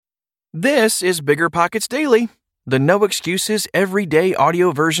This is Bigger Pockets Daily, the no excuses everyday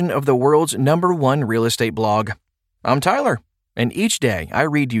audio version of the world's #1 real estate blog. I'm Tyler, and each day I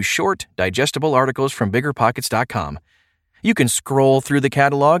read you short, digestible articles from BiggerPockets.com. You can scroll through the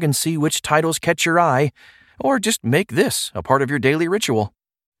catalog and see which titles catch your eye, or just make this a part of your daily ritual.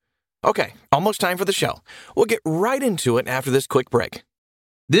 Okay, almost time for the show. We'll get right into it after this quick break.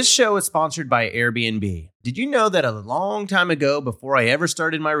 This show is sponsored by Airbnb. Did you know that a long time ago, before I ever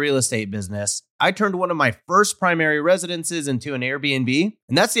started my real estate business, I turned one of my first primary residences into an Airbnb?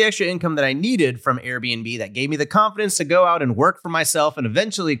 And that's the extra income that I needed from Airbnb that gave me the confidence to go out and work for myself and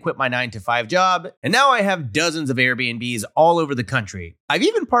eventually quit my 9-to-5 job. And now I have dozens of Airbnbs all over the country. I've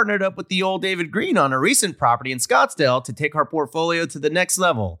even partnered up with the old David Green on a recent property in Scottsdale to take our portfolio to the next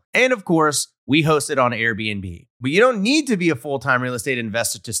level. And of course, we host it on Airbnb. But you don't need to be a full-time real estate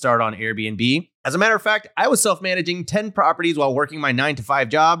investor to start on Airbnb. As a matter of fact, I was self-managing 10 properties while working my 9-to-5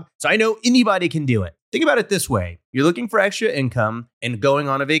 job, so I know anybody can do it. Think about it this way. You're looking for extra income and going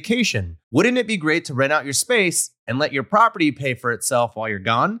on a vacation. Wouldn't it be great to rent out your space and let your property pay for itself while you're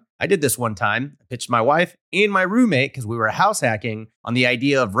gone? I did this one time. I pitched my wife and my roommate, because we were house hacking, on the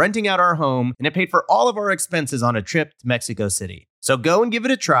idea of renting out our home, and it paid for all of our expenses on a trip to Mexico City. So go and give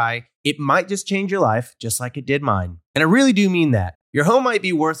it a try. It might just change your life, just like it did mine. And I really do mean that. Your home might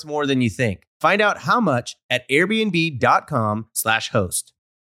be worth more than you think. Find out how much at airbnb.com/host.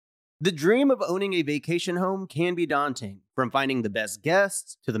 The dream of owning a vacation home can be daunting. From finding the best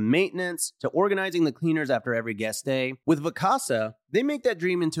guests, to the maintenance, to organizing the cleaners after every guest stay. With Vacasa, they make that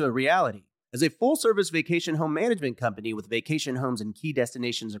dream into a reality. As a full-service vacation home management company with vacation homes in key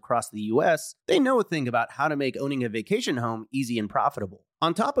destinations across the U.S., they know a thing about how to make owning a vacation home easy and profitable.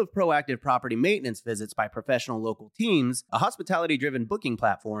 On top of proactive property maintenance visits by professional local teams, a hospitality-driven booking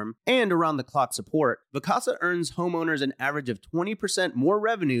platform, and around-the-clock support, Vacasa earns homeowners an average of 20% more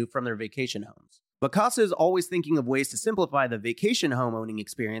revenue from their vacation homes. Vacasa is always thinking of ways to simplify the vacation home owning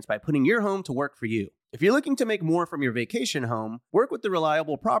experience by putting your home to work for you. If you're looking to make more from your vacation home, work with the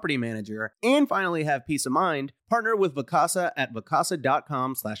reliable property manager, and finally have peace of mind, partner with Vacasa at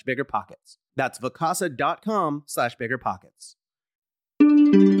vacasa.com/biggerpockets. That's vacasa.com/biggerpockets.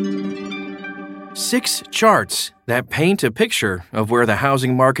 6 charts that paint a picture of where the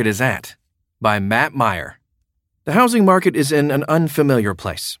housing market is at, by Matt Meyer. The housing market is in an unfamiliar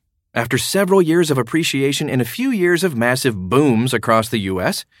place. After several years of appreciation and a few years of massive booms across the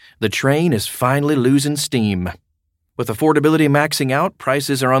U.S., the train is finally losing steam. With affordability maxing out,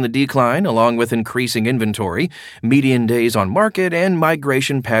 prices are on the decline, along with increasing inventory, median days on market, and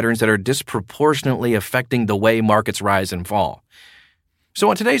migration patterns that are disproportionately affecting the way markets rise and fall. So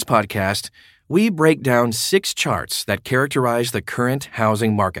on today's podcast, we break down 6 charts that characterize the current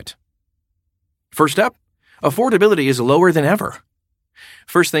housing market. First up, affordability is lower than ever.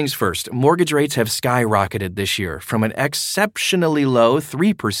 First things first, mortgage rates have skyrocketed this year from an exceptionally low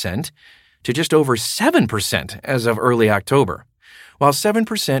 3% to just over 7% as of early October. While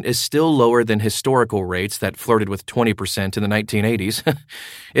 7% is still lower than historical rates that flirted with 20% in the 1980s,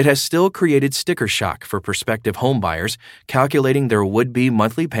 it has still created sticker shock for prospective homebuyers calculating their would-be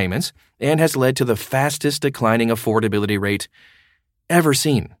monthly payments and has led to the fastest declining affordability rate ever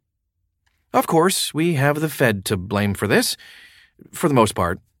seen. Of course, we have the Fed to blame for this. For the most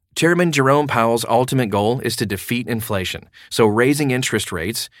part, Chairman Jerome Powell's ultimate goal is to defeat inflation, so raising interest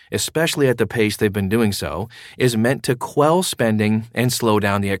rates, especially at the pace they've been doing so, is meant to quell spending and slow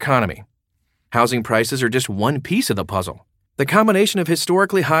down the economy. Housing prices are just one piece of the puzzle. The combination of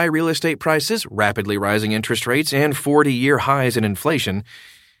historically high real estate prices, rapidly rising interest rates, and 40-year highs in inflation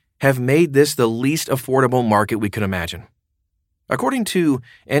have made this the least affordable market we could imagine. According to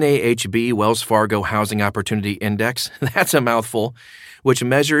NAHB Wells Fargo Housing Opportunity Index, that's a mouthful, which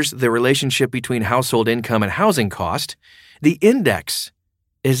measures the relationship between household income and housing cost, the index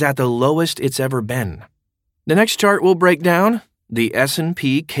is at the lowest it's ever been. The next chart will break down the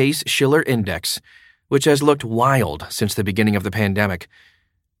S&P Case-Shiller Index, which has looked wild since the beginning of the pandemic.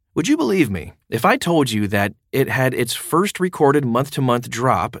 Would you believe me if I told you that it had its first recorded month-to-month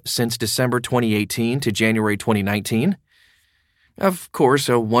drop since December 2018 to January 2019? Of course,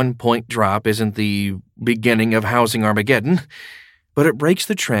 a 1-point drop isn't the beginning of housing Armageddon, but it breaks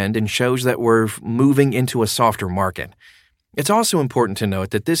the trend and shows that we're moving into a softer market. It's also important to note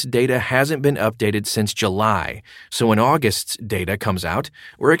that this data hasn't been updated since July, so when August's data comes out,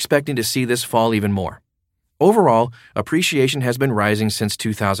 we're expecting to see this fall even more. Overall, appreciation has been rising since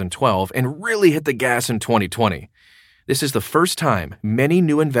 2012 and really hit the gas in 2020. This is the first time many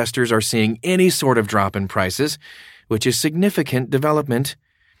new investors are seeing any sort of drop in prices, which is significant development.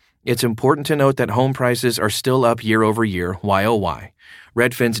 It's important to note that home prices are still up year over year, YOY.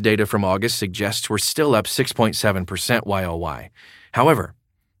 Redfin's data from August suggests we're still up 6.7% YOY. However,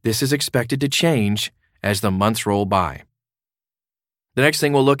 this is expected to change as the months roll by. The next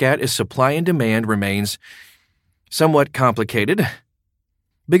thing we'll look at is supply and demand remains somewhat complicated.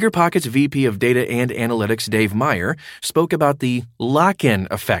 BiggerPockets VP of Data and Analytics Dave Meyer spoke about the lock-in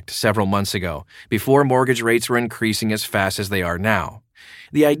effect several months ago, before mortgage rates were increasing as fast as they are now.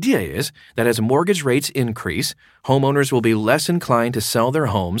 The idea is that as mortgage rates increase, homeowners will be less inclined to sell their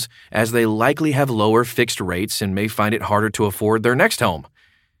homes as they likely have lower fixed rates and may find it harder to afford their next home.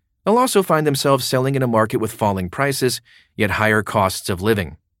 They'll also find themselves selling in a market with falling prices, yet higher costs of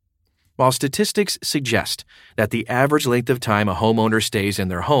living. While statistics suggest that the average length of time a homeowner stays in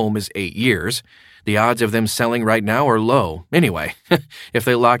their home is 8 years, the odds of them selling right now are low anyway, if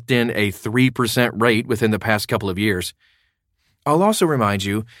they locked in a 3% rate within the past couple of years. I'll also remind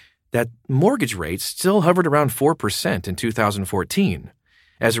you that mortgage rates still hovered around 4% in 2014.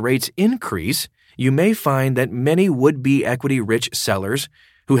 As rates increase, you may find that many would-be equity-rich sellers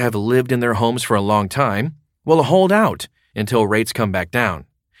who have lived in their homes for a long time will hold out until rates come back down.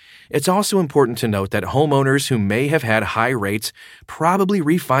 It's also important to note that homeowners who may have had high rates probably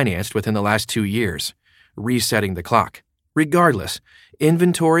refinanced within the last 2 years, resetting the clock. Regardless,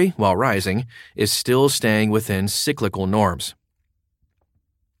 inventory, while rising, is still staying within cyclical norms.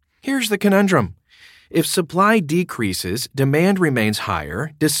 Here's the conundrum. If supply decreases, demand remains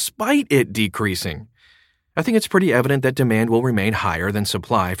higher despite it decreasing. I think it's pretty evident that demand will remain higher than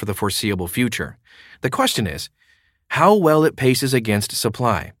supply for the foreseeable future. The question is, how well it paces against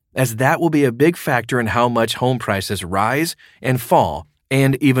supply, as that will be a big factor in how much home prices rise and fall,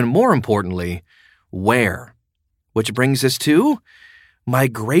 and even more importantly, where. Which brings us to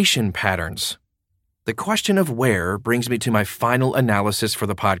migration patterns. The question of where brings me to my final analysis for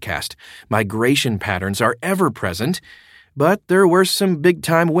the podcast. Migration patterns are ever present, but there were some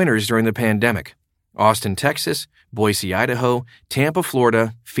big-time winners during the pandemic. Austin, Texas, Boise, Idaho, Tampa,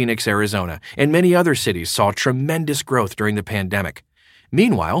 Florida, Phoenix, Arizona, and many other cities saw tremendous growth during the pandemic.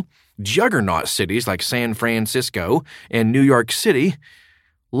 Meanwhile, juggernaut cities like San Francisco and New York City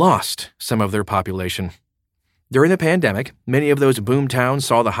lost some of their population. During the pandemic, many of those boom towns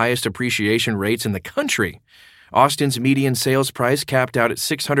saw the highest appreciation rates in the country. Austin's median sales price capped out at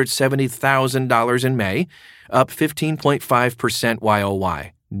 $670,000 in May, up 15.5%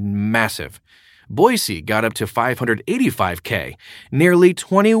 YOY. Massive. Boise got up to $585K, nearly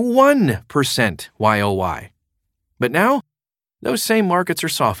 21% YOY. But now, those same markets are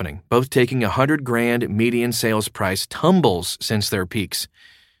softening, both taking $100,000 median sales price tumbles since their peaks.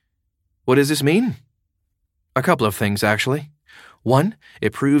 What does this mean? A couple of things, actually. One,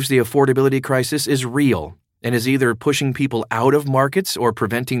 it proves the affordability crisis is real and is either pushing people out of markets or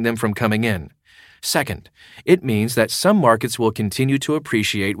preventing them from coming in. Second, it means that some markets will continue to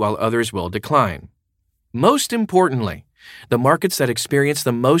appreciate while others will decline. Most importantly, the markets that experience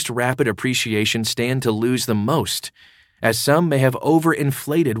the most rapid appreciation stand to lose the most, as some may have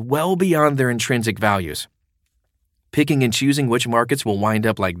overinflated well beyond their intrinsic values. Picking and choosing which markets will wind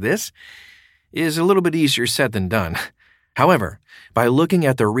up like this is a little bit easier said than done. However, by looking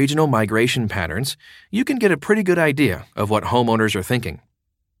at the regional migration patterns, you can get a pretty good idea of what homeowners are thinking.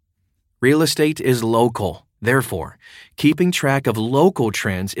 Real estate is local. Therefore, keeping track of local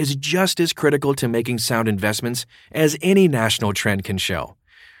trends is just as critical to making sound investments as any national trend can show.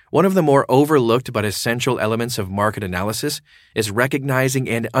 One of the more overlooked but essential elements of market analysis is recognizing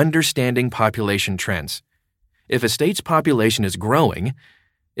and understanding population trends. If a state's population is growing,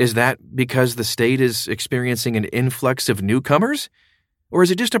 is that because the state is experiencing an influx of newcomers? Or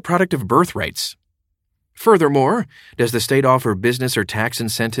is it just a product of birth rates? Furthermore, does the state offer business or tax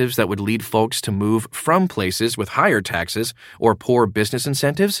incentives that would lead folks to move from places with higher taxes or poor business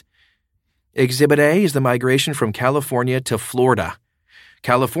incentives? Exhibit A is the migration from California to Florida.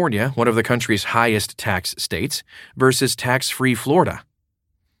 California, one of the country's highest tax states, versus tax-free Florida.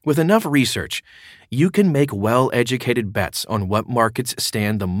 With enough research, you can make well-educated bets on what markets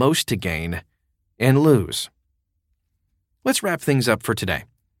stand the most to gain and lose. Let's wrap things up for today.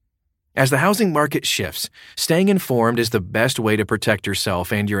 As the housing market shifts, staying informed is the best way to protect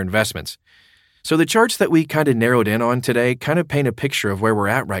yourself and your investments. So the charts that we kind of narrowed in on today kind of paint a picture of where we're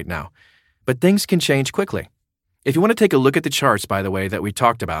at right now. But things can change quickly. If you want to take a look at the charts, by the way, that we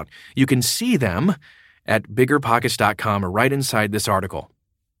talked about, you can see them at biggerpockets.com right inside this article.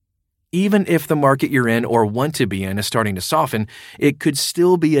 Even if the market you're in or want to be in is starting to soften, it could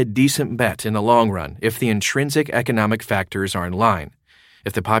still be a decent bet in the long run if the intrinsic economic factors are in line.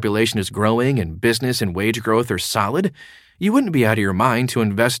 If the population is growing and business and wage growth are solid, you wouldn't be out of your mind to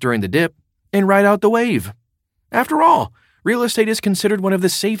invest during the dip and ride out the wave. After all, Real estate is considered one of the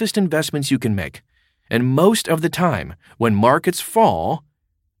safest investments you can make. And most of the time, when markets fall,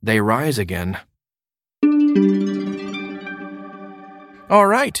 they rise again. All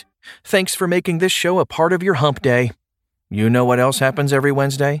right. Thanks for making this show a part of your hump day. You know what else happens every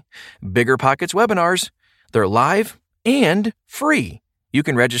Wednesday? Bigger Pockets webinars. They're live and free. You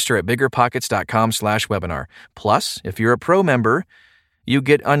can register at biggerpockets.com/webinar. Plus, if you're a pro member, you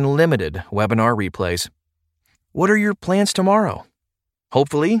get unlimited webinar replays. What are your plans tomorrow?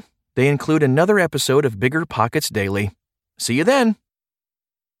 Hopefully, they include another episode of Bigger Pockets Daily. See you then.